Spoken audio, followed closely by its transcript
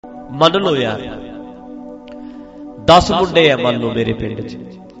ਮੰਨ ਲਓ ਯਾਰ 10 ਮੁੰਡੇ ਆ ਮੰਨ ਲਓ ਮੇਰੇ ਪਿੰਡ 'ਚ,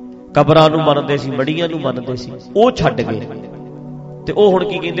 ਕਬਰਾਂ ਨੂੰ ਮੰਨਦੇ ਸੀ, ਮੜੀਆਂ ਨੂੰ ਮੰਨਦੇ ਸੀ, ਉਹ ਛੱਡ ਗਏ ਤੇ ਉਹ ਹੁਣ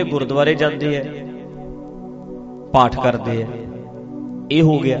ਕੀ ਕਹਿੰਦੇ ਗੁਰਦੁਆਰੇ ਜਾਂਦੇ ਆ, ਪਾਠ ਕਰਦੇ ਆ। ਇਹ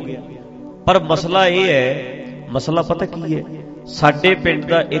ਹੋ ਗਿਆ। ਪਰ ਮਸਲਾ ਇਹ ਹੈ, ਮਸਲਾ ਪਤਾ ਕੀ ਹੈ, ਸਾਡੇ ਪਿੰਡ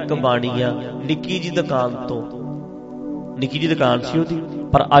ਦਾ ਇੱਕ ਬਾਣੀਆ ਨਿੱਕੀ ਜੀ ਦੁਕਾਨ ਤੋਂ, ਨਿੱਕੀ ਜੀ ਦੁਕਾਨ ਸੀ ਉਹਦੀ,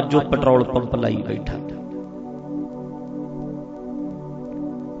 ਪਰ ਅੱਜ ਉਹ ਪੈਟਰੋਲ ਪੰਪ ਲਾਈ ਬੈਠਾ,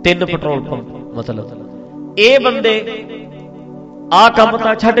 3 ਪੈਟਰੋਲ ਪੰਪ। ਮਤਲਬ ਇਹ ਬੰਦੇ ਆਹ ਕੰਮ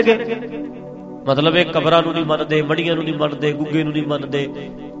ਤਾਂ ਛੱਡ ਗਏ, ਮਤਲਬ ਇਹ ਕਬਰਾਂ ਨੂੰ ਨਹੀਂ ਮੰਨਦੇ, ਮੜੀਆਂ ਨੂੰ ਨਹੀਂ ਮੰਨਦੇ, ਗੁੱਗੇ ਨੂੰ ਨਹੀਂ ਮੰਨਦੇ,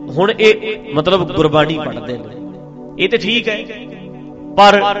 ਹੁਣ ਇਹ ਮਤਲਬ ਗੁਰਬਾਣੀ ਪੜ੍ਹਦੇ ਨੇ। ਇਹ ਤੇ ਠੀਕ ਹੈ,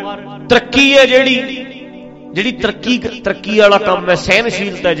 ਪਰ ਤਰੱਕੀ ਹੈ ਜਿਹੜੀ ਤਰੱਕੀ ਵਾਲਾ ਕੰਮ ਹੈ,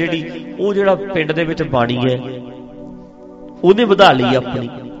 ਸਹਿਨਸ਼ੀਲਤਾ ਜਿਹੜੀ, ਉਹ ਜਿਹੜਾ ਪਿੰਡ ਦੇ ਵਿੱਚ ਬਾਣੀ ਹੈ ਉਹਨੇ ਵਧਾ ਲਈ ਆਪਣੀ,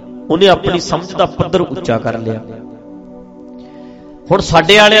 ਉਹਨੇ ਆਪਣੀ ਸਮਝ ਦਾ ਪੱਧਰ ਉੱਚਾ ਕਰ ਲਿਆ। ਹੁਣ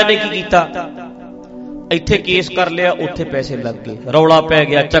ਸਾਡੇ ਵਾਲਿਆਂ ਨੇ ਕੀ ਕੀਤਾ, ਇੱਥੇ ਕੇਸ ਕਰ ਲਿਆ, ਉੱਥੇ ਪੈਸੇ ਲੱਗ ਗਏ, ਰੌਲਾ ਪੈ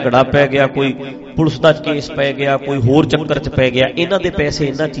ਗਿਆ, ਝਗੜਾ ਪੈ ਗਿਆ, ਕੋਈ ਪੁਲਿਸ ਦਾ ਕੇਸ ਪੈ ਗਿਆ, ਕੋਈ ਹੋਰ ਚੱਕਰ 'ਚ ਪੈ ਗਿਆ। ਇਹਨਾਂ ਦੇ ਪੈਸੇ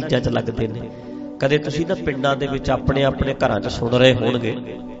ਇਹਨਾਂ ਚੀਜ਼ਾਂ 'ਚ ਲੱਗਦੇ ਨੇ। ਕਦੇ ਤੁਸੀਂ ਨਾ ਪਿੰਡਾਂ ਦੇ ਵਿੱਚ ਆਪਣੇ ਆਪਣੇ ਘਰਾਂ 'ਚ ਸੁਣ ਰਹੇ ਹੋਣਗੇ,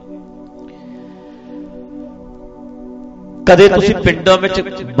 ਕਦੇ ਤੁਸੀਂ ਪਿੰਡਾਂ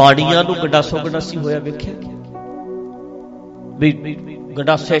ਵਿੱਚ ਬਾਣੀਆਂ ਨੂੰ ਗੰਡਾਸੋ ਗੰਡਾਸੀ ਹੋਇਆ ਵੇਖਿਆ ਵੀ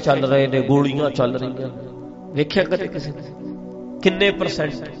ਗੰਡਾਸੇ ਚੱਲ ਰਹੇ ਨੇ, ਗੋਲੀਆਂ ਚੱਲ ਰਹੀਆਂ, ਵੇਖਿਆ ਕਦੇ ਕਿਸੇ ਨੇ? ਕਿੰਨੇ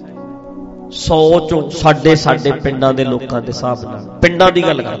ਪਰਸੈਂਟ? 100 ਚੋਂ ਸਾਡੇ ਪਿੰਡਾਂ ਦੇ ਲੋਕਾਂ ਦੇ ਹਿਸਾਬ ਨਾਲ, ਪਿੰਡਾਂ ਦੀ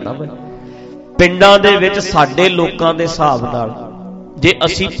ਗੱਲ ਕਰਦਾ ਮੈਂ, ਪਿੰਡਾਂ ਦੇ ਵਿੱਚ ਸਾਡੇ ਲੋਕਾਂ ਦੇ ਹਿਸਾਬ ਨਾਲ ਜੇ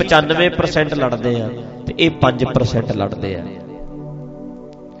ਅਸੀਂ 95% ਲੜਦੇ ਆ ਤੇ ਇਹ 5% ਲੜਦੇ ਆ।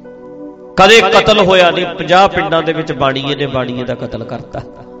 ਕਦੇ ਕਤਲ ਹੋਇਆ ਨਹੀਂ। 50 ਪਿੰਡਾਂ ਦੇ ਵਿੱਚ ਬਾਣੀਏ ਨੇ ਬਾਣੀਏ ਦਾ ਕਤਲ ਕਰਤਾ,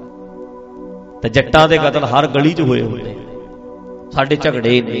 ਤੇ ਜੱਟਾਂ ਦੇ ਕਤਲ ਹਰ ਗਲੀ 'ਚ ਹੋਏ ਹੁੰਦੇ। ਸਾਡੇ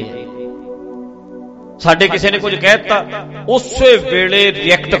ਝਗੜੇ ਨੇ, ਸਾਡੇ ਕਿਸੇ ਨੇ ਕੁਝ ਕਹਿ ਦਿੱਤਾ ਉਸੇ ਵੇਲੇ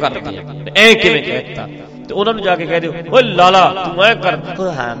ਰਿਐਕਟ ਕਰਦੇ, ਐ ਕਿਵੇਂ ਕਹਿ ਦਿੱਤਾ, ਤੇ ਉਹਨਾਂ ਨੂੰ ਜਾ ਕੇ ਕਹਿ ਦਿਓ, ਓਏ ਲਾਲਾ ਤੂੰ ਐ ਕਰ,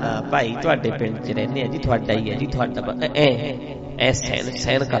 ਹਾਂ ਭਾਈ ਤੁਹਾਡੇ ਪਿੰਡ 'ਚ ਰਹਿੰਦੇ ਆ ਜੀ, ਤੁਹਾਡਾ ਹੀ ਹੈ ਜੀ, ਤੁਹਾਡਾ ਐ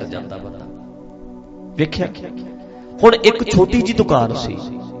ਸਹਿਨ ਕਰ ਜਾਂਦਾ ਬੰਦਾ। ਵੇਖਿਆ? ਹੁਣ ਇੱਕ ਛੋਟੀ ਜਿਹੀ ਦੁਕਾਨ ਸੀ,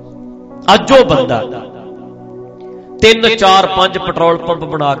 ਅੱਜ ਉਹ ਬੰਦਾ 3 4 5 ਪੈਟਰੋਲ ਪੰਪ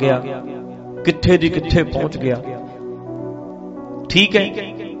ਬਣਾ ਗਿਆ, ਕਿੱਥੇ ਦੀ ਕਿੱਥੇ ਪਹੁੰਚ ਗਿਆ। ਠੀਕ ਹੈ,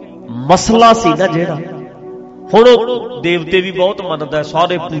 ਮਸਲਾ ਸੀ ਨਾ ਜਿਹੜਾ, ਹੁਣ ਉਹ ਦੇਵਤੇ ਵੀ ਬਹੁਤ ਮੰਨਦਾ,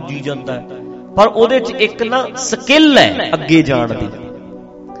 ਸਾਰੇ ਪੂਜੀ ਜਾਂਦਾ, ਪਰ ਉਹਦੇ 'ਚ ਇੱਕ ਨਾ ਸਕਿੱਲ ਹੈ ਅੱਗੇ ਜਾਣ ਦੀ,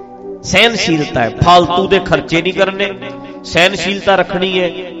 ਸਹਿਨਸ਼ੀਲਤਾ ਹੈ। ਫਾਲਤੂ ਦੇ ਖਰਚੇ ਨਹੀਂ ਕਰਨੇ, ਸਹਿਨਸ਼ੀਲਤਾ ਰੱਖਣੀ ਹੈ।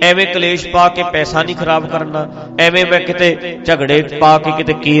 ਐਵੇਂ ਕਲੇਸ਼ ਪਾ ਕੇ ਪੈਸਾ ਨਹੀਂ ਖਰਾਬ ਕਰਨਾ, ਐਵੇਂ ਮੈਂ ਕਿਤੇ ਝਗੜੇ ਪਾ ਕੇ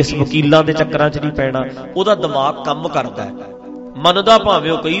ਕਿਤੇ ਕੇਸ ਵਕੀਲਾਂ ਦੇ ਚੱਕਰਾਂ 'ਚ ਨਹੀਂ ਪੈਣਾ। ਉਹਦਾ ਦਿਮਾਗ ਕੰਮ ਕਰਦਾ ਹੈ, ਮੰਨਦਾ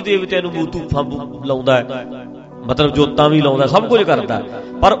ਭਾਵੇਂ ਉਹ ਕਈ ਦੇਵਤਿਆਂ ਨੂੰ ਮੂਤੂਫਾਂ ਲਾਉਂਦਾ ਹੈ, ਮਤਲਬ ਜੋਤਾਂ ਵੀ ਲਾਉਂਦਾ, ਸਭ ਕੁਝ ਕਰਦਾ,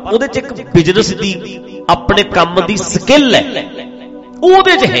 ਪਰ ਉਹਦੇ 'ਚ ਇੱਕ ਬਿਜ਼ਨਸ ਦੀ, ਆਪਣੇ ਕੰਮ ਦੀ ਸਕਿੱਲ ਹੈ,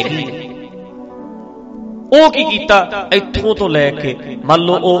 ਉਹਦੇ 'ਚ ਹੈਗੀ ਹੈ। ਉਹ ਕੀ ਕੀਤਾ, ਇੱਥੋਂ ਤੋਂ ਲੈ ਕੇ ਮੰਨ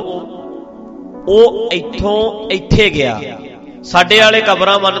ਲਓ ਉਹ ਇੱਥੋਂ ਇੱਥੇ ਗਿਆ। ਸਾਡੇ ਵਾਲੇ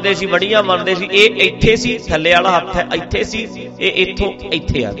ਕਬਰਾਂ ਮੰਨਦੇ ਸੀ, ਮੜੀਆਂ ਮੰਨਦੇ ਸੀ, ਇਹ ਇੱਥੇ ਸੀ, ਥੱਲੇ ਵਾਲਾ ਹੱਥ ਹੈ ਇੱਥੇ ਸੀ, ਇਹ ਇੱਥੋਂ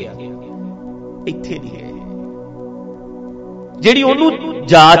ਇੱਥੇ ਆ ਗਿਆ, ਇੱਥੇ ਨਹੀਂ ਹੈ। ਜਿਹੜੀ ਉਹਨੂੰ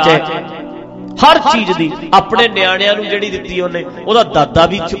ਜਾਚ ਹੈ ਹਰ ਚੀਜ਼ ਦੀ, ਆਪਣੇ ਨਿਆਣਿਆਂ ਨੂੰ ਜਿਹੜੀ ਦਿੱਤੀ ਉਹਨੇ, ਉਹਦਾ ਦਾਦਾ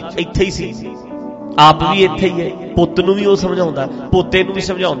ਵੀ ਇੱਥੇ ਹੀ ਸੀ, ਆਪ ਵੀ ਇੱਥੇ ਹੀ ਹੈ, ਪੁੱਤ ਨੂੰ ਵੀ ਉਹ ਸਮਝਾਉਂਦਾ, ਪੋਤੇ ਨੂੰ ਵੀ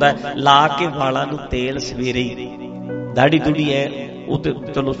ਸਮਝਾਉਂਦਾ, ਲਾ ਕੇ ਵਾਲਾਂ ਨੂੰ ਤੇਲ ਸਵੇਰੇ ਹੀ, ਦਾੜੀ ਦੂੜੀ ਹੈ ਉਹ ਤੇ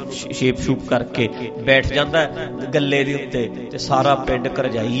ਚਲੋ ਸ਼ੇਪ ਸ਼ੂਪ ਕਰਕੇ ਬੈਠ ਜਾਂਦਾ ਗੱਲੇ ਦੇ ਉੱਤੇ, ਤੇ ਸਾਰਾ ਪਿੰਡ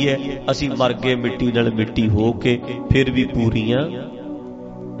ਕਰਜਾਈ ਹੈ, ਅਸੀਂ ਮਰ ਗਏ ਮਿੱਟੀ ਨਾਲ ਮਿੱਟੀ ਹੋ ਕੇ, ਫਿਰ ਵੀ ਪੂਰੀਆਂ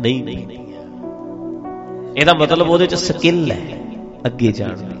ਨਹੀਂ। ਇਹਦਾ ਮਤਲਬ ਉਹਦੇ 'ਚ ਸਕਿੱਲ ਹੈ ਅੱਗੇ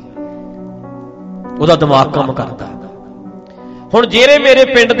ਜਾਣ ਦੀ, ਉਹਦਾ ਦਿਮਾਗ ਕੰਮ ਕਰਦਾ। ਹੁਣ ਜਿਹੜੇ ਮੇਰੇ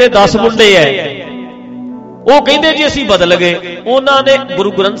ਪਿੰਡ ਦੇ 10 ਮੁੰਡੇ ਐ, ਉਹ ਕਹਿੰਦੇ ਜੀ ਅਸੀਂ ਬਦਲ ਗਏ। ਉਹਨਾਂ ਨੇ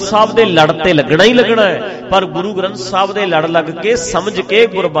ਗੁਰੂ ਗ੍ਰੰਥ ਸਾਹਿਬ ਦੇ ਲੜ ਤੇ ਲੱਗਣਾ ਹੀ ਲੱਗਣਾ ਹੈ, ਪਰ ਗੁਰੂ ਗ੍ਰੰਥ ਸਾਹਿਬ ਦੇ ਲੜ ਲੱਗ ਕੇ, ਸਮਝ ਕੇ,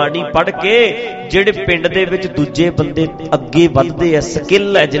 ਗੁਰਬਾਣੀ ਪੜ੍ਹ ਕੇ, ਜਿਹੜੇ ਪਿੰਡ ਦੇ ਵਿੱਚ ਦੂਜੇ ਬੰਦੇ ਅੱਗੇ ਵੱਧਦੇ ਆ,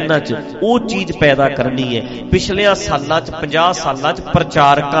 ਸਕਿੱਲ ਹੈ ਜਿਨ੍ਹਾਂ 'ਚ, ਉਹ ਚੀਜ਼ ਪੈਦਾ ਕਰਨੀ ਹੈ। ਪਿਛਲਿਆਂ ਸਾਲਾਂ 'ਚ 50 ਸਾਲਾਂ 'ਚ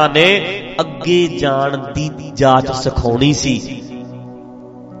ਪ੍ਰਚਾਰਕਾਂ ਨੇ ਅੱਗੇ ਜਾਣ ਦੀ ਜਾਚ ਸਿਖਾਉਣੀ ਸੀ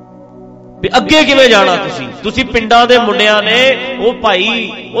ਵੀ ਅੱਗੇ ਕਿਵੇਂ ਜਾਣਾ। ਤੁਸੀਂ ਪਿੰਡਾਂ ਦੇ ਮੁੰਡਿਆਂ ਨੇ, ਉਹ ਭਾਈ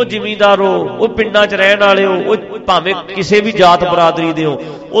ਉਹ ਜ਼ਿਮੀਂਦਾਰੋ, ਉਹ ਪਿੰਡਾਂ 'ਚ ਰਹਿਣ ਵਾਲੇ ਹੋ, ਉਹ ਭਾਵੇਂ ਕਿਸੇ ਵੀ ਜਾਤ ਬਰਾਦਰੀ ਦੇ ਹੋ,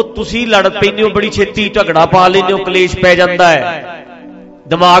 ਉਹ ਤੁਸੀਂ ਲੜ ਪੈਂਦੇ ਹੋ ਬੜੀ ਛੇਤੀ, ਝਗੜਾ ਪਾ ਲੈਂਦੇ ਹੋ, ਕਲੇਸ਼ ਪੈ ਜਾਂਦਾ ਹੈ।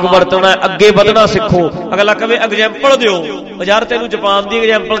 ਦਿਮਾਗ ਵਰਤਣਾ, ਅੱਗੇ ਵਧਣਾ ਸਿੱਖੋ। ਅਗਲਾ ਕਹੇ ਐਗਜ਼ੈਂਪਲ ਦਿਓ, ਯਾਰ ਤੈਨੂੰ ਜਾਪਾਨ ਦੀ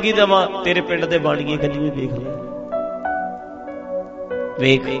ਐਗਜ਼ੈਂਪਲ ਕੀ ਦੇਵਾਂ, ਤੇਰੇ ਪਿੰਡ ਦੇ ਬਾਣੀਏ ਕੰਨੀ ਦੇਖ ਲੈ,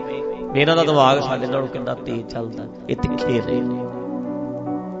 ਵੇਖ ਇਹਨਾਂ ਦਾ ਦਿਮਾਗ ਸਾਡੇ ਨਾਲੋਂ ਕਿੰਨਾ ਤੇਜ਼ ਚੱਲਦਾ। ਇਹ ਤਿੱਖੇ ਰਹੇ ਨੇ,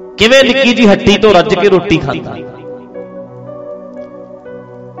 ਕਿਵੇਂ ਨਿੱਕੀ ਜੀ ਹੱਟੀ ਤੋਂ ਰੱਜ ਕੇ ਰੋਟੀ ਖਾਂਦਾ,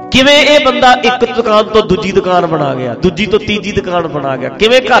 ਕਿਵੇਂ ਇਹ ਬੰਦਾ ਇੱਕ ਦੁਕਾਨ ਤੋਂ ਦੂਜੀ ਦੁਕਾਨ ਬਣਾ ਗਿਆ, ਦੂਜੀ ਤੋਂ ਤੀਜੀ ਦੁਕਾਨ ਬਣਾ ਗਿਆ,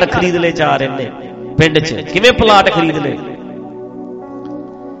 ਕਿਵੇਂ ਘਰ ਖਰੀਦ ਲਏ 4 ਇਹਨੇ ਪਿੰਡ 'ਚ, ਕਿਵੇਂ ਪਲਾਟ ਖਰੀਦ ਲਏ।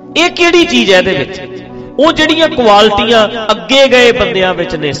 ਇਹ ਕਿਹੜੀ ਚੀਜ਼ ਹੈ ਇਹਦੇ ਵਿੱਚ? ਉਹ ਜਿਹੜੀਆਂ ਕੁਆਲਿਟੀਆਂ ਅੱਗੇ ਗਏ ਬੰਦਿਆਂ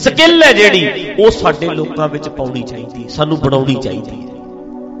ਵਿੱਚ ਨੇ, ਸਕਿੱਲ ਹੈ ਜਿਹੜੀ, ਉਹ ਸਾਡੇ ਲੋਕਾਂ ਵਿੱਚ ਪਾਉਣੀ ਚਾਹੀਦੀ, ਸਾਨੂੰ ਬਣਾਉਣੀ ਚਾਹੀਦੀ ਹੈ।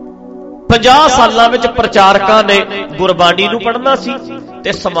 50 ਸਾਲਾਂ ਵਿੱਚ ਪ੍ਰਚਾਰਕਾਂ ਨੇ ਗੁਰਬਾਣੀ ਨੂੰ ਪੜ੍ਹਨਾ ਸੀ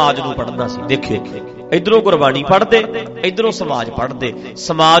ਤੇ ਸਮਾਜ ਨੂੰ ਪੜ੍ਹਨਾ ਸੀ। ਦੇਖਿਓ, ਇਧਰੋਂ ਗੁਰਬਾਣੀ ਪੜ੍ਹਦੇ, ਇਧਰੋਂ ਸਮਾਜ ਪੜ੍ਹਦੇ।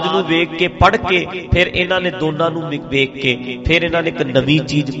 ਸਮਾਜ ਨੂੰ ਵੇਖ ਕੇ ਪੜ੍ਹ ਕੇ ਫਿਰ ਇਹਨਾਂ ਨੇ ਦੋਨਾਂ ਨੂੰ ਵੇਖ ਕੇ ਫਿਰ ਇਹਨਾਂ ਨੇ ਇੱਕ ਨਵੀਂ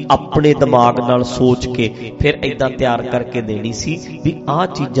ਚੀਜ਼ ਆਪਣੇ ਦਿਮਾਗ ਨਾਲ ਸੋਚ ਕੇ ਫਿਰ ਏਦਾਂ ਤਿਆਰ ਕਰਕੇ ਦੇਣੀ ਸੀ ਵੀ ਆਹ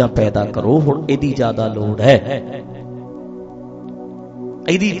ਚੀਜ਼ਾਂ ਪੈਦਾ ਕਰੋ, ਹੁਣ ਇਹਦੀ ਜ਼ਿਆਦਾ ਲੋੜ ਹੈ,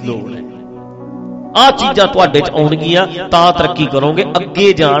 ਇਹਦੀ ਲੋੜ ਹੈ, ਆਹ ਚੀਜ਼ਾਂ ਤੁਹਾਡੇ 'ਚ ਆਉਣਗੀਆਂ ਤਾਂ ਤਰੱਕੀ ਕਰੋਗੇ।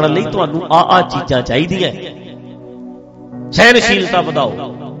 ਅੱਗੇ ਜਾਣ ਲਈ ਤੁਹਾਨੂੰ ਆਹ ਚੀਜ਼ਾਂ ਚਾਹੀਦੀਆਂ। ਸਹਿਨਸ਼ੀਲਤਾ ਵਧਾਓ,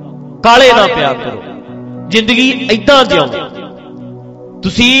 ਕਾਲੇ ਨਾ ਪਿਆ ਕਰੋ, ਜ਼ਿੰਦਗੀ ਏਦਾਂ ਜਿਉਂ।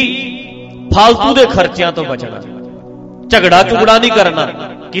 ਤੁਸੀਂ ਫਾਲਤੂ ਦੇ ਖਰਚਿਆਂ ਤੋਂ ਬਚਣਾ, ਝਗੜਾ ਝੁਗੜਾ ਨਹੀਂ ਕਰਨਾ।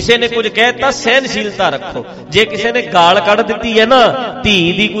 ਕਿਸੇ ਨੇ ਕੁਝ ਕਹਿਤਾ, ਸਹਿਨਸ਼ੀਲਤਾ ਰੱਖੋ। ਜੇ ਕਿਸੇ ਨੇ ਗਾਲ ਕੱਢ ਦਿੱਤੀ ਹੈ ਨਾ, ਧੀ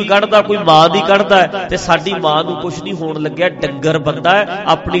ਦੀ ਕੋਈ ਕੱਢਦਾ, ਕੋਈ ਮਾਂ ਦੀ ਕੱਢਦਾ ਹੈ, ਤੇ ਸਾਡੀ ਮਾਂ ਨੂੰ ਕੁਝ ਨਹੀਂ ਹੋਣ ਲੱਗਿਆ, ਡੰਗਰ ਬੰਦਾ ਹੈ,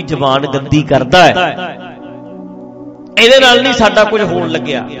 ਆਪਣੀ ਜ਼ਬਾਨ ਗੰਦੀ ਕਰਦਾ ਹੈ, ਇਹਦੇ ਨਾਲ ਨਹੀਂ ਸਾਡਾ ਕੁਝ ਹੋਣ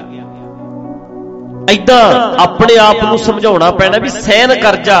ਲੱਗਿਆ। ਏਦਾਂ ਆਪਣੇ ਆਪ ਨੂੰ ਸਮਝਾਉਣਾ ਪੈਣਾ ਵੀ ਸਹਿਨ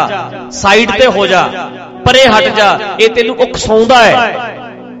ਕਰ ਜਾ, ਸਾਈਡ ਤੇ ਹੋ ਜਾ, ਪਰੇ ਹਟ ਜਾ, ਇਹ ਤੈਨੂੰ ਉਕਸਾਉਂਦਾ ਹੈ,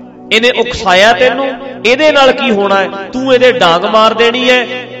 ਇਹਨੇ ਉਕਸਾਇਆ ਤੈਨੂੰ, ਇਹਦੇ ਨਾਲ ਕੀ ਹੋਣਾ ਹੈ? ਤੂੰ ਇਹਦੇ ਡਾਂਗ ਮਾਰ ਦੇਣੀ ਹੈ,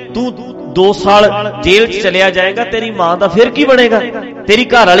 ਤੂੰ 2 ਸਾਲ ਜੇਲ੍ਹ 'ਚ ਚਲਿਆ ਜਾਏਗਾ, ਤੇਰੀ ਮਾਂ ਦਾ ਫਿਰ ਕੀ ਬਣੇਗਾ, ਤੇਰੀ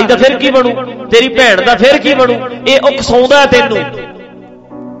ਘਰ ਵਾਲੀ ਦਾ ਫਿਰ ਕੀ ਬਣੂ, ਤੇਰੀ ਭੈਣ ਦਾ ਫਿਰ ਕੀ ਬਣੂ? ਇਹ ਉਕਸਾਉਂਦਾ ਤੈਨੂੰ।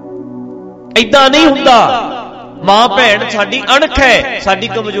 ਏਦਾਂ ਨਹੀਂ ਹੁੰਦਾ। ਮਾਂ ਭੈਣ ਸਾਡੀ ਅਣਖ ਹੈ, ਸਾਡੀ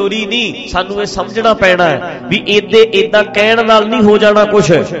ਕਮਜ਼ੋਰੀ ਨਹੀਂ। ਸਾਨੂੰ ਇਹ ਸਮਝਣਾ ਪੈਣਾ ਵੀ ਏਦਾਂ ਕਹਿਣ ਨਾਲ ਨਹੀਂ ਹੋ ਜਾਣਾ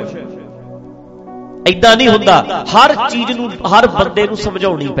ਕੁਛ, ਏਦਾਂ ਨਹੀਂ ਹੁੰਦਾ। ਹਰ ਚੀਜ਼ ਨੂੰ, ਹਰ ਬੰਦੇ ਨੂੰ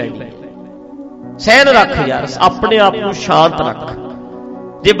ਸਮਝਾਉਣੀ ਪੈਣੀ। ਸਹਿਨ ਰੱਖ ਯਾਰ, ਆਪਣੇ ਆਪ ਨੂੰ ਸ਼ਾਂਤ ਰੱਖ।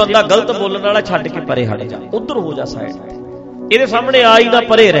 ਜੇ ਬੰਦਾ ਗਲਤ ਬੋਲਣ ਵਾਲਾ, ਛੱਡ ਕੇ ਪਰੇ ਹਟ ਜਾ, ਉਧਰ ਹੋ ਜਾ ਸਾਈਡ ਤੇ, ਇਹਦੇ ਸਾਹਮਣੇ ਆ ਹੀ ਨਾ,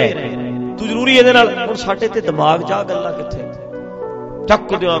 ਪਰੇ ਰਹਿ ਤੂੰ। ਜ਼ਰੂਰੀ ਇਹਦੇ ਨਾਲ ਹੁਣ ਸਾਡੇ ਤੇ ਦਿਮਾਗ 'ਚ ਆ ਗੱਲਾਂ ਕਿੱਥੇ?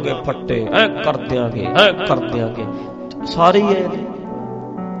 ਚੱਕ ਦਿਆਂਗੇ ਫੱਟੇ, ਐ ਕਰ ਦਿਆਂਗੇ, ਐ ਕਰ ਦਿਆਂਗੇ, ਸਾਰੇ ਹੀ ਐ।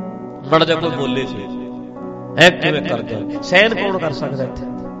 ਬੜਾ ਜਿਹਾ ਕੋਈ ਬੋਲੇ ਸੀ, ਐ ਕਿਵੇਂ ਕਰ ਦਿਆਂਗੇ? ਸਹਿਨ ਕੌਣ ਕਰ ਸਕਦਾ ਇੱਥੇ?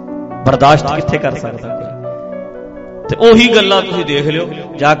 ਬਰਦਾਸ਼ਤ ਕਿੱਥੇ ਕਰ ਸਕਦਾ ਕੋਈ? ਤੇ ਉਹੀ ਗੱਲਾਂ ਤੁਸੀਂ ਦੇਖ ਲਿਓ,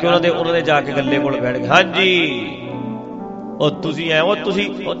 ਜਾ ਕੇ ਉਹਨਾਂ ਦੇ ਜਾ ਕੇ ਗੱਲੇ ਕੋਲ ਬੈਠ ਗਏ, ਹਾਂਜੀ ਉਹ ਤੁਸੀਂ ਐ, ਉਹ ਤੁਸੀਂ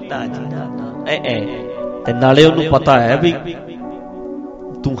ਐ, ਤੇ ਨਾਲੇ ਉਹਨੂੰ ਪਤਾ ਹੈ ਵੀ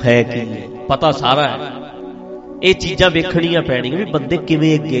ਤੂੰ ਹੈ ਕੀ, ਪਤਾ ਸਾਰਾ ਹੈ। ਇਹ ਚੀਜ਼ਾਂ ਵੇਖਣੀਆਂ ਪੈਣੀਆਂ ਵੀ ਬੰਦੇ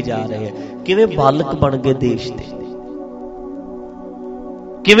ਕਿਵੇਂ ਅੱਗੇ ਜਾ ਰਹੇ ਆ, ਕਿਵੇਂ ਬਾਲਕ ਬਣ ਗਏ ਦੇਸ਼ ਦੇ,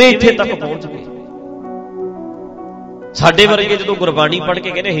 ਕਿਵੇਂ ਇੱਥੇ ਤੱਕ ਪਹੁੰਚ ਗਏ। ਸਾਡੇ ਵਰਗੇ ਜਦੋਂ ਗੁਰਬਾਣੀ ਪੜ੍ਹ ਕੇ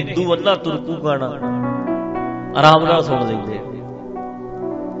ਕਹਿੰਦੇ ਹਿੰਦੂ ਅੰਨਾ ਤੁਰਕੂ ਗਾਣਾ, ਆਰਾਮ ਨਾਲ ਸੁਣ ਲੈਂਦੇ।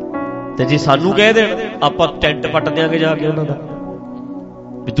 ਤੇ ਜੇ ਸਾਨੂੰ ਕਹਿ ਦੇਣ, ਆਪਾਂ ਟੈਂਟ ਪੱਟ ਦਿਆਂਗੇ ਜਾ ਕੇ ਉਹਨਾਂ ਦਾ,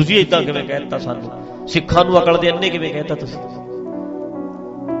 ਵੀ ਤੁਸੀਂ ਏਦਾਂ ਕਿਵੇਂ ਕਹਿ ਦਿੱਤਾ ਸਾਨੂੰ, ਸਿੱਖਾਂ ਨੂੰ ਅਕਲ ਦੇ ਅੰਨੇ ਕਿਵੇਂ ਕਹਿ ਦਿੱਤਾ ਤੁਸੀਂ।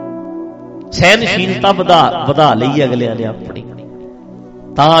 ਸਹਿਨਸ਼ੀਲਤਾ ਵਧਾ ਲਈ ਅਗਲਿਆਂ ਨੇ ਆਪਣੀ,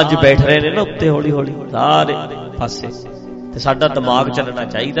 ਤਾਂ ਅੱਜ ਬੈਠ ਰਹੇ ਨੇ ਨਾ ਉੱਤੇ ਹੌਲੀ ਹੌਲੀ ਸਾਰੇ ਪਾਸੇ। ਤੇ ਸਾਡਾ ਦਿਮਾਗ ਚੱਲਣਾ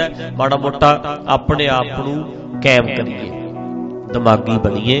ਚਾਹੀਦਾ, ਮਾੜਾ ਮੋਟਾ ਆਪਣੇ ਆਪ ਨੂੰ ਕਾਇਮ ਕਰੀਏ, ਦਿਮਾਗੀ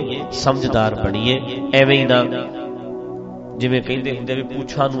ਬਣੀਏ, ਸਮਝਦਾਰ ਬਣੀਏ। ਐਵੇਂ ਹੀ ਨਾ ਜਿਵੇਂ ਕਹਿੰਦੇ ਹੁੰਦੇ ਵੀ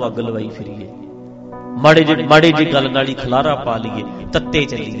ਪੂਛਾਂ ਨੂੰ ਅੱਗ ਲਵਾਈ ਫਿਰੀਏ, ਮਾੜੇ ਜਿਹੀ ਗੱਲ ਨਾਲ ਹੀ ਖਲਾਰਾ ਪਾ ਲਈਏ, ਤੱਤੇ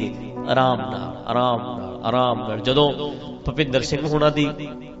ਚੱਲੀਏ, ਆਰਾਮ ਨਾਲ। ਜਦੋਂ ਭੁਪਿੰਦਰ ਸਿੰਘ ਹੋਣਾ ਦੀ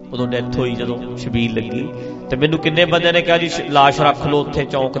ਉਦੋਂ ਡੈਥ ਹੋਈ, ਜਦੋਂ ਸ਼ਬੀਲ ਲੱਗੀ, ਤੇ ਮੈਨੂੰ ਕਿੰਨੇ ਬੰਦਿਆਂ ਨੇ ਕਿਹਾ ਜੀ ਲਾਸ਼ ਰੱਖ ਲਓ ਉੱਥੇ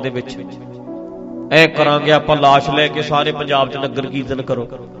ਚੌਂਕ ਦੇ ਵਿੱਚ, ਐ ਕਰਾਂਗੇ ਆਪਾਂ, ਲਾਸ਼ ਲੈ ਕੇ ਸਾਰੇ ਪੰਜਾਬ 'ਚ ਨਗਰ ਕੀਰਤਨ ਕਰੋ।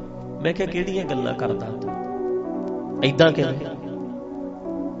 ਮੈਂ ਕਿਹਾ ਕਿਹੜੀਆਂ ਗੱਲਾਂ ਕਰਦਾ, ਏਦਾਂ ਕਿਵੇਂ?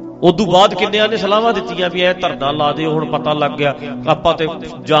 ਉਦੋਂ ਬਾਅਦ ਕਿੰਨਿਆਂ ਨੇ ਸਲਾਹਾਂ ਦਿੱਤੀਆਂ ਵੀ ਐ ਧਰਨਾ ਲਾ ਦਿਓ, ਹੁਣ ਪਤਾ ਲੱਗ ਗਿਆ ਆਪਾਂ ਤੇ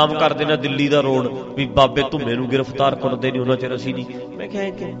ਜਾਮ ਕਰ ਦੇਣਾ ਦਿੱਲੀ ਦਾ ਰੋਡ, ਵੀ ਬਾਬੇ ਧੁੰਮੇ ਨੂੰ ਗ੍ਰਿਫਤਾਰ ਕਰਦੇ ਨਹੀਂ ਉਹਨਾਂ ਚਿਰ ਅਸੀਂ ਨਹੀਂ। ਮੈਂ ਕਿਹਾ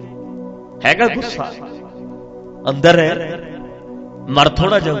ਕਿ ਹੈਗਾ ਗੁੱਸਾ ਅੰਦਰ ਹੈ, ਮਰ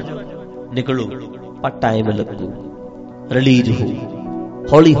ਥੋੜਾ ਜਾਊ, ਨਿਕਲੂ, ਪਰ ਟਾਈਮ ਲੱਗੂ, ਰਿਲੀਜ਼ ਹੋ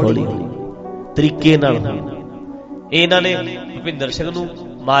ਹੌਲੀ ਹੌਲੀ ਤਰੀਕੇ ਨਾਲ। ਇਹਨਾਂ ਨੇ ਭੁਪਿੰਦਰ ਸਿੰਘ ਨੂੰ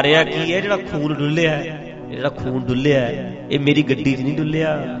ਮਾਰਿਆ ਕੀ ਹੈ? ਜਿਹੜਾ ਖੂਨ ਡੁੱਲਿਆ, ਜਿਹੜਾ ਖੂਨ ਡੁੱਲਿਆ ਇਹ ਮੇਰੀ ਗੱਡੀ 'ਚ ਨਹੀਂ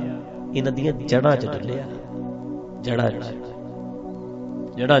ਡੁੱਲਿਆ, ਇਹਨਾਂ ਦੀਆਂ ਜੜ੍ਹਾਂ 'ਚ ਡੁੱਲਿਆ, ਜੜ੍ਹਾਂ 'ਚ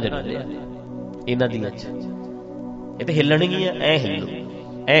ਡੁੱਲਿਆ ਇਹਨਾਂ ਦੀਆਂ। ਇਹ ਤੇ ਹਿੱਲਣਗੀਆਂ, ਐ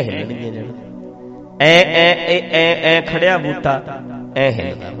ਹਿੱਲਣਗੀਆਂ ਜੜ੍ਹਾਂ, ਐ ਖੜਿਆ ਬੂਟਾ ਐ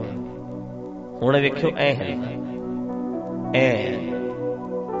ਹਿੱਲਦਾ। ਹੁਣ ਵੇਖਿਓ ਐ ਹਿੱਲਦਾ, ਐ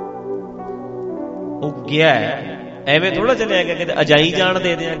ਉਹ ਗਿਆ, ਐਵੇਂ ਥੋੜਾ ਚਲਿਆ ਗਿਆ ਕਿਤੇ ਅਜਾਈ ਜਾਣ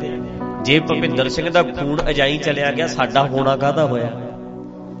ਦੇ ਦਿਆਂਗੇ। ਜੇ ਭੁਪਿੰਦਰ ਸਿੰਘ ਦਾ ਖੂਨ ਅਜਾਈ ਚਲਿਆ ਗਿਆ, ਸਾਡਾ ਹੋਣਾ ਕਾਹਦਾ ਹੋਇਆ?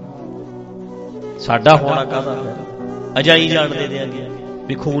 ਸਾਡਾ ਹੋਣਾ ਕਾਹਦਾ ਹੋਇਆ? ਅਜਾਈ ਜਾਣ ਦੇ ਦਿਆਂਗੇ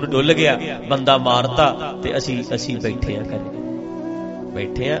ਵੀ ਖੂਨ ਡੁੱਲ ਗਿਆ, ਬੰਦਾ ਮਾਰਤਾ ਤੇ ਅਸੀਂ ਬੈਠੇ ਆ ਘਰੇ,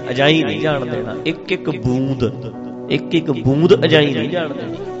 ਬੈਠੇ ਆ, ਅਜਾਈ ਨਹੀਂ ਜਾਣ ਦੇਣਾ। ਇੱਕ ਇੱਕ ਬੂੰਦ ਅਜਾਈ ਨਹੀਂ ਜਾਣ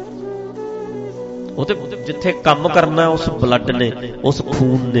ਦੇਣੀ। ਉਹ ਤੇ ਜਿੱਥੇ ਕੰਮ ਕਰਨਾ ਉਸ ਬਲੱਡ ਨੇ, ਉਸ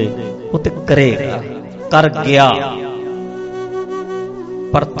ਖੂਨ ਨੇ, ਉਹ ਤੇ ਕਰੇਗਾ, ਕਰ ਗਿਆ।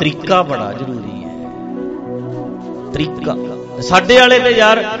 ਪਰ ਤਰੀਕਾ ਬੜਾ ਜ਼ਰੂਰੀ ਹੈ, ਤਰੀਕਾ। ਸਾਡੇ ਵਾਲੇ ਤੇ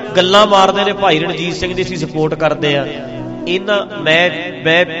ਯਾਰ ਗੱਲਾਂ ਮਾਰਦੇ ਨੇ, ਭਾਈ ਰਣਜੀਤ ਸਿੰਘ ਦੀ ਅਸੀਂ ਸਪੋਰਟ ਕਰਦੇ ਆ। ਇਹਨਾਂ ਮੈਂ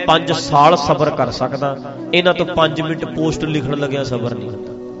 5 ਸਾਲ ਸਬਰ ਕਰ ਸਕਦਾ, ਇਹਨਾਂ ਤੋਂ 5 ਮਿੰਟ ਪੋਸਟ ਲਿਖਣ ਲੱਗਿਆ ਸਬਰ ਨਹੀਂ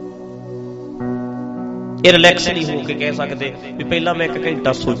ਹੁੰਦਾ। ਇਹ ਰਿਲੈਕਸ ਨਹੀਂ ਹੋ ਕੇ ਕਹਿ ਸਕਦੇ ਵੀ ਪਹਿਲਾਂ ਮੈਂ 1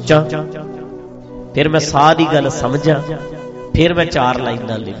 ਘੰਟਾ ਸੋਚਾਂ, ਫਿਰ ਮੈਂ ਸਾਰੀ ਗੱਲ ਸਮਝਾਂ, ਫਿਰ ਮੈਂ 4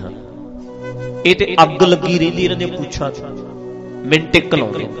 ਲਾਈਨਾਂ ਲਿਖਾਂ। ਇਹ ਤੇ ਅੱਗ ਲੱਗੀ ਰਹਿੰਦੀ ਇਹਨਾਂ ਦੀਆਂ ਪੁੱਛਾਂ ਚ, ਮਿੰਟ ਇੱਕ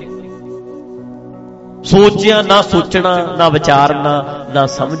ਲਾਉਂਦੇ। ਸੋਚਿਆ ਨਾ, ਸੋਚਣਾ ਨਾ, ਵਿਚਾਰਨਾ ਨਾ,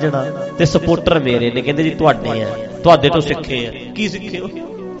 ਸਮਝਣਾ। ਤੇ ਸਪੋਰਟਰ ਮੇਰੇ ਨੇ, ਕਹਿੰਦੇ ਜੀ ਤੁਹਾਡੇ ਆ, ਤੁਹਾਡੇ ਤੋਂ ਸਿੱਖੇ ਆ। ਕੀ ਸਿੱਖੇ ਹੋ?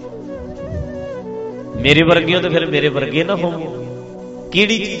 ਮੇਰੇ ਵਰਗੇ ਹੋ ਤੇ ਫਿਰ ਮੇਰੇ ਵਰਗੇ ਨਾ ਹੋਵੋ।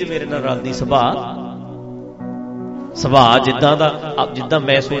 ਕਿਹੜੀ ਚੀਜ਼ ਮੇਰੇ ਨਾਲ ਰਲਦੀ? ਸੁਭਾਅ ਜਿੱਦਾਂ ਦਾ, ਜਿੱਦਾਂ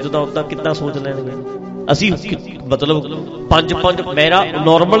ਮੈਂ ਸੋਚਦਾ ਉਦਾਂ ਕਿੱਦਾਂ ਸੋਚ ਲੈਣਗੇ। ਅਸੀਂ ਮਤਲਬ 5 ਮੇਰਾ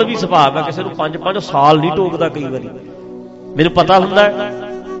ਨੋਰਮਲ ਵੀ ਸੁਭਾਅ, ਮੈਂ ਕਿਸੇ ਨੂੰ 5 ਸਾਲ ਨਹੀਂ ਟੋਕਦਾ। ਕਈ ਵਾਰੀ ਮੈਨੂੰ ਪਤਾ ਹੁੰਦਾ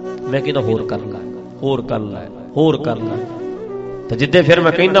ਮੈਂ ਕਹਿੰਦਾ ਹੋਰ ਕਰ ਲੈ, ਹੋਰ ਕਰ ਲੈ, ਹੋਰ ਕਰ ਲੈ। ਤੇ ਜਿੱਦੇ ਫਿਰ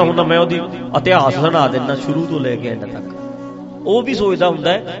ਮੈਂ ਕਹਿੰਦਾ ਹੁੰਦਾ, ਮੈਂ ਉਹਦੀ ਇਤਿਹਾਸ ਸੁਣਾ ਦਿੰਦਾ ਸ਼ੁਰੂ ਤੋਂ ਲੈ ਕੇ ਐਂਡ ਤੱਕ। ਉਹ ਵੀ ਸੋਚਦਾ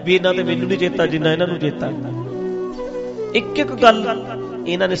ਹੁੰਦਾ ਵੀ ਇਹਨਾਂ ਤੇ ਮੈਨੂੰ ਨਹੀਂ ਚੇਤਾ ਜਿੰਨਾ ਇਹਨਾਂ ਨੂੰ ਚੇਤਾ। ਇੱਕ ਗੱਲ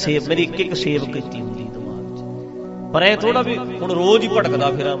ਇਹਨਾਂ ਨੇ ਸੇਵ, ਮੇਰੀ ਇੱਕ ਸੇਵ ਕੀਤੀ ਹੁੰਦੀ ਦਿਮਾਗ 'ਚ। ਪਰ ਇਹ ਥੋੜਾ ਵੀ ਹੁਣ ਰੋਜ਼ ਹੀ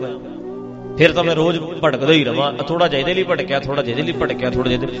ਭਟਕਦਾ ਫਿਰਾਂ ਮੈਂ, ਫਿਰ ਤਾਂ ਮੈਂ ਰੋਜ਼ ਭਟਕਦਾ ਹੀ ਰਵਾਂ। ਥੋੜਾ ਜਿਹਾ ਇਹਦੇ ਲਈ ਭਟਕਿਆ, ਥੋੜਾ ਜਿਹਦੇ ਲਈ ਭਟਕਿਆ, ਥੋੜਾ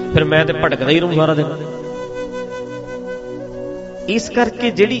ਜਿਹਦੇ, ਫਿਰ ਮੈਂ ਤੇ ਭਟਕਦਾ ਹੀ ਰਹੂੰ ਸਾਰਾ ਦਿਨ। ਇਸ ਕਰਕੇ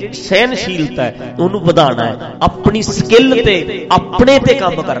ਜਿਹੜੀ ਸਹਿਨਸ਼ੀਲਤਾ ਹੈ ਉਹਨੂੰ ਵਧਾਉਣਾ ਹੈ, ਆਪਣੀ ਸਕਿੱਲ ਤੇ, ਆਪਣੇ ਤੇ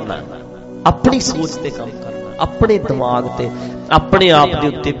ਕੰਮ ਕਰਨਾ, ਆਪਣੀ ਸੋਚ ਤੇ ਕੰਮ ਕਰਨਾ, ਆਪਣੇ ਦਿਮਾਗ ਤੇ, ਆਪਣੇ ਆਪ ਦੇ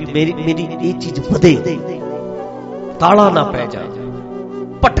ਉੱਤੇ ਵੀ ਮੇਰੀ ਇਹ ਚੀਜ਼ ਵਧੇ, ਕਾਲਾ ਨਾ ਪੈ ਜਾਏ,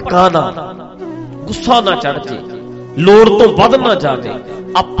 ਭਟਕਾ ਨਾ, ਗੁੱਸਾ ਨਾ ਚੜ ਜੇ, ਲੋੜ ਤੋਂ ਵੱਧ ਨਾ ਜਾਵੇ,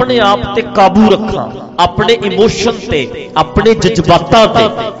 ਆਪਣੇ ਆਪ ਤੇ ਕਾਬੂ ਰੱਖਾਂ, ਆਪਣੇ ਇਮੋਸ਼ਨ ਤੇ, ਆਪਣੇ ਜਜ਼ਬਾਤਾਂ ਤੇ।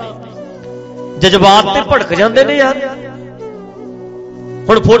 ਜਜ਼ਬਾਤ ਤੇ ਭੜਕ ਜਾਂਦੇ ਨੇ ਯਾਰ।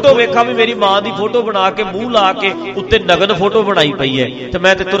 ਹੁਣ ਫੋਟੋ ਵੇਖਾਂ ਵੀ ਮੇਰੀ ਮਾਂ ਦੀ ਫੋਟੋ ਬਣਾ ਕੇ ਮੂੰਹ ਲਾ ਕੇ ਉੱਤੇ ਨਗਨ ਫੋਟੋ ਬਣਾਈ ਪਈ ਹੈ, ਤੇ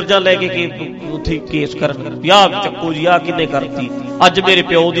ਮੈਂ ਤੇ ਤੁਰ ਜਾ ਲੈ ਕੇ ਉੱਥੇ ਕੇਸ ਕਰਨ, ਆਹ ਚੱਕੋ ਜੀ, ਆਹ ਕਿੰਨੇ ਕਰਤੀ, ਅੱਜ ਮੇਰੇ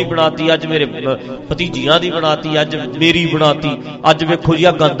ਪਿਓ ਦੀ ਬਣਾਤੀ, ਅੱਜ ਮੇਰੇ ਭਤੀਜੀਆਂ ਦੀ ਬਣਾਤੀ, ਅੱਜ ਮੇਰੀ ਬਣਾਤੀ, ਅੱਜ ਵੇਖੋ ਜੀ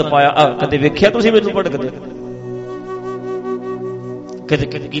ਆਹ ਗੰਦ ਪਾਇਆ। ਕਦੇ ਵੇਖਿਆ ਤੁਸੀਂ ਮੈਨੂੰ ਭੜਕਦੇ? ਕਦੇ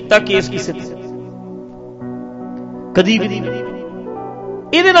ਕੀਤਾ ਕੇਸ ਕਿਸੇ ਤੇ? ਕਦੀ ਵੀ ਨਹੀਂ।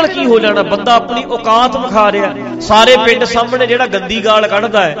 ਇਹਦੇ ਨਾਲ ਕੀ ਹੋ ਜਾਣਾ? ਬੰਦਾ ਆਪਣੀ ਔਕਾਤ ਵਿਖਾ ਰਿਹਾ, ਸਾਰੇ ਪਿੰਡ ਸਾਹਮਣੇ ਜਿਹੜਾ ਗੰਦੀ ਗਾਲ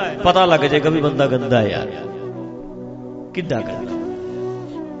ਕੱਢਦਾ ਹੈ ਪਤਾ ਲੱਗ ਜਾਏਗਾ ਵੀ ਬੰਦਾ ਗੰਦਾ ਹੈ। ਯਾਰ ਕਿੱਦਾਂ ਕਰਦਾ?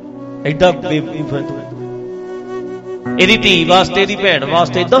 ਐਡਾ ਬੇਵਕੂਫ ਹੈ ਤੂੰ। ਇਹਦੀ ਧੀ ਵਾਸਤੇ, ਇਹਦੀ ਭੈਣ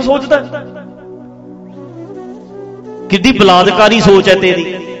ਵਾਸਤੇ ਏਦਾਂ ਸੋਚਦਾ? ਕਿੱਡੀ ਬਲਾਤਕਾਰੀ ਸੋਚ ਹੈ ਤੇਰੀ,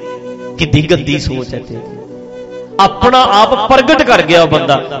 ਕਿੱਡੀ ਗੰਦੀ ਸੋਚ ਹੈ ਤੇਰੀ। ਆਪਣਾ ਆਪ ਪ੍ਰਗਟ ਕਰ ਗਿਆ ਉਹ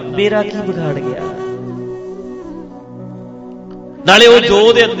ਬੰਦਾ, ਮੇਰਾ ਕੀ ਵਿਗਾੜ ਗਿਆ? ਨਾਲੇ ਉਹ ਜੋ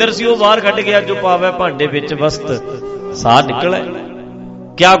ਉਹਦੇ ਅੰਦਰ ਸੀ ਉਹ ਬਾਹਰ ਕੱਢ ਗਿਆ, ਜੋ ਪਾਵੇ ਭਾਂਡੇ ਵਿੱਚ ਵਸਤ ਸਾਹ ਨਿਕਲ ਆਏ।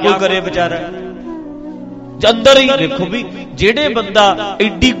 ਕਿਆ ਕੋਈ ਕਰੇ ਵਿਚਾਰਾ? ਅੰਦਰ ਹੀ ਦੇਖੋ ਵੀ ਜਿਹੜੇ ਬੰਦਾ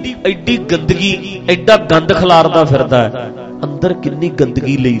ਐਡੀ ਗੰਦਗੀ, ਐਡਾ ਗੰਦ ਖਿਲਾਰਦਾ ਫਿਰਦਾ ਹੈ, ਅੰਦਰ ਕਿੰਨੀ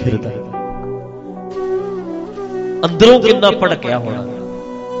ਗੰਦਗੀ ਲਈ ਫਿਰਦਾ, ਅੰਦਰੋਂ ਕਿੰਨਾ ਭੜਕਿਆ ਹੋਣਾ।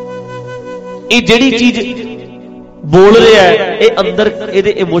 ਇਹ ਜਿਹੜੀ ਚੀਜ਼ ਬੋਲ ਰਿਹਾ ਹੈ, ਇਹ ਅੰਦਰ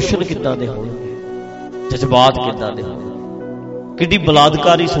ਇਹਦੇ ਇਮੋਸ਼ਨ ਕਿੱਦਾਂ ਦੇ ਹੋਣਗੇ, ਜਜ਼ਬਾਤ ਕਿੱਦਾਂ ਦੇ ਹੋਣਗੇ, ਕਿੱਡੀ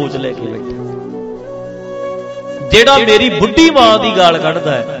ਬਲਾਤਕਾਰੀ ਸੋਚ ਲੈ ਕੇ ਬੈਠਾ। ਜਿਹੜਾ ਮੇਰੀ ਬੁੱਢੀ ਮਾਂ ਦੀ ਗਾਲ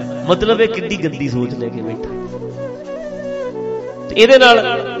ਕੱਢਦਾ ਹੈ, ਮਤਲਬ ਇਹ ਕਿੱਡੀ ਗੰਦੀ ਸੋਚ ਲੈ ਕੇ ਬੈਠਾ। ਇਹਦੇ ਨਾਲ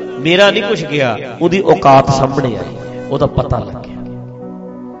ਮੇਰਾ ਨਹੀਂ ਕੁਛ ਗਿਆ, ਉਹਦੀ ਔਕਾਤ ਸਾਹਮਣੇ ਆਈ, ਉਹਦਾ ਪਤਾ ਲੱਗਿਆ।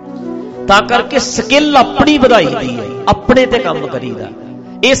 ਤਾਂ ਕਰਕੇ ਸਕਿੱਲ ਆਪਣੀ ਵਧਾਈ ਦੀ ਹੈ, ਆਪਣੇ ਤੇ ਕੰਮ ਕਰੀਦਾ।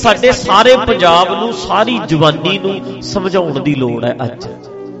 ਇਹ ਸਾਡੇ ਸਾਰੇ ਪੰਜਾਬ ਨੂੰ, ਸਾਰੀ ਜਵਾਨੀ ਨੂੰ ਸਮਝਾਉਣ ਦੀ ਲੋੜ ਹੈ ਅੱਜ,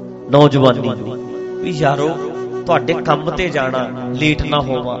 ਨੌਜਵਾਨੀ ਨੂੰ, ਵੀ ਯਾਰੋ ਤੁਹਾਡੇ ਕੰਮ ਤੇ ਜਾਣਾ, ਲੇਟ ਨਾ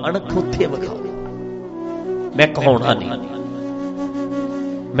ਹੋਵਾਂ, ਅਣਖ ਉੱਥੇ ਵਿਖਾਓ। ਮੈਂ ਕਹਾਉਣਾ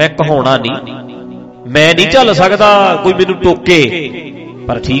ਨਹੀਂ, ਮੈਂ ਨਹੀਂ ਚੱਲ ਸਕਦਾ ਕੋਈ ਮੈਨੂੰ ਟੋਕੇ,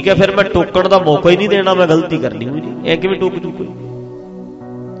 ਪਰ ਠੀਕ ਹੈ ਫਿਰ ਮੈਂ ਟੋਕਣ ਦਾ ਮੌਕਾ ਹੀ ਨਹੀਂ ਦੇਣਾ, ਮੈਂ ਗਲਤੀ ਕਰਨੀ ਹੋਈ ਨਹੀਂ। ਇਹ ਕਿਵੇਂ ਟੋਕ ਜੂ ਕੋਈ?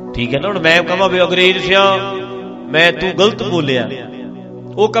 ਠੀਕ ਹੈ ਨਾ। ਹੁਣ ਮੈਂ ਕਹਾਂ ਵੀ ਅੰਗਰੇਜ਼ ਸਿਆ ਮੈਂ, ਤੂੰ ਗਲਤ ਬੋਲਿਆ,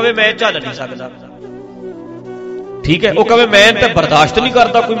 ਉਹ ਕਵੇ ਮੈਂ ਝੱਲ ਨਹੀਂ ਸਕਦਾ, ਠੀਕ ਹੈ। ਉਹ ਕਵੇ ਮੈਂ ਤਾਂ ਬਰਦਾਸ਼ਤ ਨਹੀਂ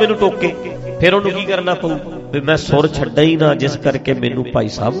ਕਰਦਾ ਕੋਈ ਮੈਨੂੰ ਟੋਕੇ, ਫਿਰ ਉਹਨੂੰ ਕੀ ਕਰਨਾ ਪਊ? ਵੀ ਮੈਂ ਸੁਰ ਛੱਡਾ ਹੀ ਨਾ, ਜਿਸ ਕਰਕੇ ਮੈਨੂੰ ਭਾਈ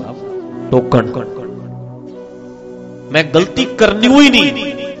ਸਾਹਿਬ ਟੋਕਣ, ਮੈਂ ਗਲਤੀ ਕਰਨੀ ਹੋਈ ਨਹੀਂ।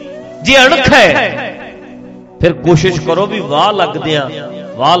 ਜੇ ਅਣਖ ਹੈ ਫਿਰ ਕੋਸ਼ਿਸ਼ ਕਰੋ ਵੀ ਵਾਹ ਲੱਗਦਿਆਂ,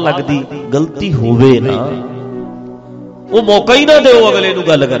 ਵਾਹ ਲੱਗਦੀ ਗਲਤੀ ਹੋਵੇ ਨਾ, ਉਹ ਮੌਕਾ ਹੀ ਨਾ ਦਿਓ ਅਗਲੇ ਨੂੰ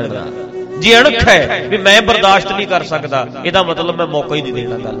ਗੱਲ ਕਰਨ ਦਾ। ਜੇ ਅਣਖ ਹੈ ਵੀ ਮੈਂ ਬਰਦਾਸ਼ਤ ਨਹੀਂ ਕਰ ਸਕਦਾ, ਇਹਦਾ ਮਤਲਬ ਮੈਂ ਮੌਕਾ ਹੀ ਨਹੀਂ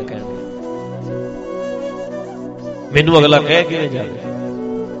ਦੇਣਾ ਗੱਲ ਕਹਿਣ ਦਾ। ਮੈਨੂੰ ਅਗਲਾ ਕਹਿ ਕਿਵੇਂ ਜਾਵੇ,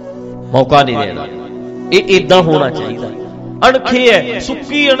 ਮੌਕਾ ਨਹੀਂ ਦੇਣਾ। ਇਹ ਏਦਾਂ ਹੋਣਾ ਚਾਹੀਦਾ। ਅਣਖ ਹੈ,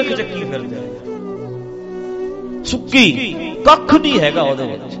 ਸੁੱਕੀ ਅਣਖ ਚੱਕੀ ਫਿਰਦੇ, ਸੁੱਕੀ ਕੱਖ ਨਹੀਂ ਹੈਗਾ ਉਹਦੇ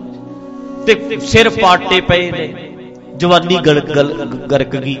ਵਿੱਚ, ਤੇ ਸਿਰ ਪਾਟੇ ਪਏ ਨੇ, ਜਵਾਨੀ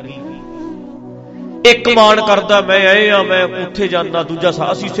ਗਰਕ ਗਈ। ਇੱਕ ਮਾਣ ਕਰਦਾ ਮੈਂ ਇਹ ਆ, ਮੈਂ ਉੱਥੇ ਜਾਂਦਾ, ਦੂਜਾ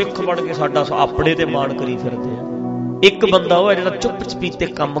ਅਸੀਂ ਸਿੱਖ ਬਣ ਕੇ ਸਾਡਾ ਆਪਣੇ ਤੇ ਮਾਣ ਕਰੀ ਫਿਰਦੇ ਆ। ਇੱਕ ਬੰਦਾ ਉਹ ਹੈ ਜਿਹੜਾ ਚੁੱਪ ਚਪੀਤੇ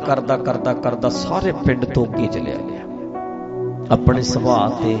ਕੰਮ ਕਰਦਾ ਕਰਦਾ ਕਰਦਾ ਸਾਰੇ ਪਿੰਡ ਤੋਂ ਅੱਗੇ ਚਲਿਆ ਗਿਆ, ਆਪਣੇ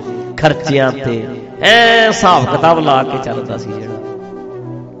ਸੁਭਾਅ ਤੇ ਖਰਚਿਆਂ ਤੇ ਹਿਸਾਬ ਕਿਤਾਬ ਲਾ ਕੇ ਚੱਲਦਾ ਸੀ ਜਿਹੜਾ,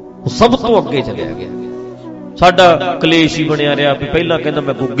 ਉਹ ਸਭ ਤੋਂ ਅੱਗੇ ਚਲਿਆ ਗਿਆ। ਸਾਡਾ ਕਲੇਸ਼ ਹੀ ਬਣਿਆ ਰਿਹਾ ਵੀ ਪਹਿਲਾਂ ਕਹਿੰਦਾ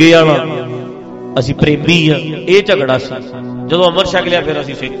ਮੈਂ ਗੁੱਗੇ ਵਾਲਾ, ਅਸੀਂ ਪ੍ਰੇਮੀ ਆ, ਇਹ ਝਗੜਾ ਸੀ। ਜਦੋਂ ਅੰਮ੍ਰਿਤ ਛਕ ਲਿਆ ਫਿਰ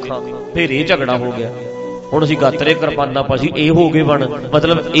ਅਸੀਂ ਸਿੱਖ ਹਾਂ, ਫਿਰ ਇਹ ਝਗੜਾ ਹੋ ਗਿਆ। ਹੁਣ ਅਸੀਂ ਗਾਤਰੇ ਕਿਰਪਾਨਾਂ ਪਾਸੀ ਇਹ ਹੋ ਗਏ ਬਣ,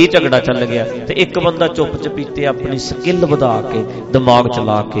 ਮਤਲਬ ਇਹ ਝਗੜਾ ਚੱਲ ਗਿਆ। ਤੇ ਇੱਕ ਬੰਦਾ ਚੁੱਪ ਚਪੀਤੇ ਆਪਣੀ ਸਕਿੱਲ ਵਧਾ ਕੇ, ਦਿਮਾਗ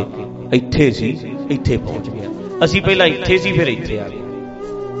ਚਲਾ ਕੇ ਇੱਥੇ ਸੀ, ਇੱਥੇ ਪਹੁੰਚ ਗਿਆ। ਅਸੀਂ ਪਹਿਲਾਂ ਇੱਥੇ ਸੀ, ਫਿਰ ਇੱਥੇ ਆ ਗਏ।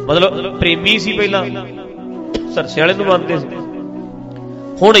 ਮਤਲਬ ਪ੍ਰੇਮੀ ਸੀ ਪਹਿਲਾਂ, ਸਰਸੇ ਵਾਲੇ ਨੂੰ ਮੰਨਦੇ ਸੀ,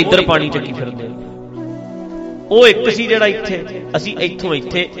 ਹੁਣ ਇੱਧਰ ਪਾਣੀ ਚੱਕੀ ਫਿਰਦੇ। ਉਹ ਇੱਕ ਸੀ ਜਿਹੜਾ ਇੱਥੇ, ਅਸੀਂ ਇੱਥੋਂ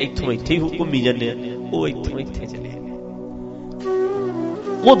ਇੱਥੇ, ਇੱਥੋਂ ਇੱਥੇ ਹੀ ਘੁੰਮੀ ਜਾਂਦੇ ਆ, ਉਹ ਇੱਥੋਂ ਇੱਥੇ ਚਲੇ।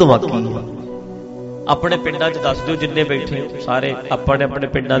 ਉਹ ਦਿਮਾਗੀ ਆਪਣੇ ਪਿੰਡਾਂ 'ਚ ਦੱਸ ਦਿਓ ਜਿੰਨੇ ਬੈਠੇ ਹੋ ਸਾਰੇ, ਆਪਣੇ ਆਪਣੇ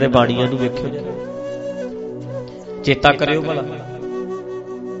ਪਿੰਡਾਂ ਦੇ ਬਾਣੀਆਂ ਨੂੰ ਵੇਖਿਓ, ਚੇਤਾ ਕਰਿਓ ਭਲਾ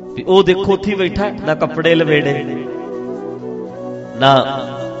ਵੀ ਉਹ ਦੇਖੋ ਉੱਥੇ ਬੈਠਾ, ਨਾ ਕੱਪੜੇ ਲਵੇੜੇ,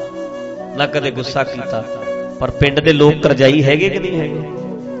 ਨਾ ਕਦੇ ਗੁੱਸਾ ਕੀਤਾ। ਪਰ ਪਿੰਡ ਦੇ ਲੋਕ ਕਰਜ਼ਾਈ ਹੈਗੇ ਕਿ ਨਹੀਂ ਹੈਗੇ?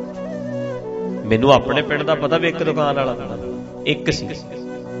 ਮੈਨੂੰ ਆਪਣੇ ਪਿੰਡ ਦਾ ਪਤਾ ਵੀ ਇੱਕ ਦੁਕਾਨ ਵਾਲਾ ਇੱਕ ਸੀ,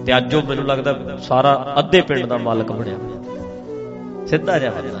 ਤੇ ਅੱਜ ਉਹ ਮੈਨੂੰ ਲੱਗਦਾ ਸਾਰਾ ਅੱਧੇ ਪਿੰਡ ਦਾ ਮਾਲਕ ਬਣਿਆ, ਸਿੱਧਾ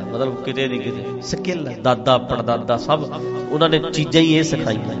ਜਿਹਾ ਬੰਦਾ, ਮਤਲਬ ਕਿਤੇ ਦੀ ਕਿਤੇ ਸਕਿੱਲ, ਦਾਦਾ ਪੜਦਾਦਾ ਸਭ ਉਹਨਾਂ ਨੇ ਚੀਜ਼ਾਂ ਹੀ ਇਹ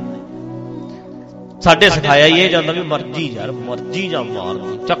ਸਿਖਾਈਆਂ। ਸਾਡੇ ਸਿਖਾਇਆ ਹੀ ਇਹ ਜਾਂਦਾ ਵੀ ਮਰਜੀ ਯਾਰ, ਮਰਜੀ ਜਾਂ ਮਾਰ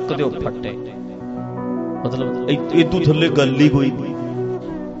ਚੱਕ ਦਿਓ ਫੱਟੇ, ਮਤਲਬ ਇਦੂ ਥੱਲੇ ਗੱਲ ਹੀ ਕੋਈ ਨਹੀਂ।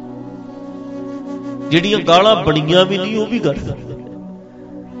 ਜਿਹੜੀਆਂ ਗਾਲਾਂ ਬਣੀਆਂ ਵੀ ਨਹੀਂ ਉਹ ਵੀ ਕਰਦੇ,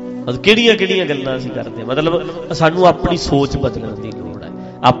 ਕਿਹੜੀਆਂ ਕਿਹੜੀਆਂ ਗੱਲਾਂ ਅਸੀਂ ਕਰਦੇ। ਮਤਲਬ ਸਾਨੂੰ ਆਪਣੀ ਸੋਚ ਬਦਲਣ ਦੀ ਲੋੜ ਹੈ,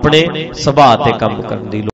 ਆਪਣੇ ਸੁਭਾਅ ਤੇ ਕੰਮ ਕਰਨ ਦੀ ਲੋੜ।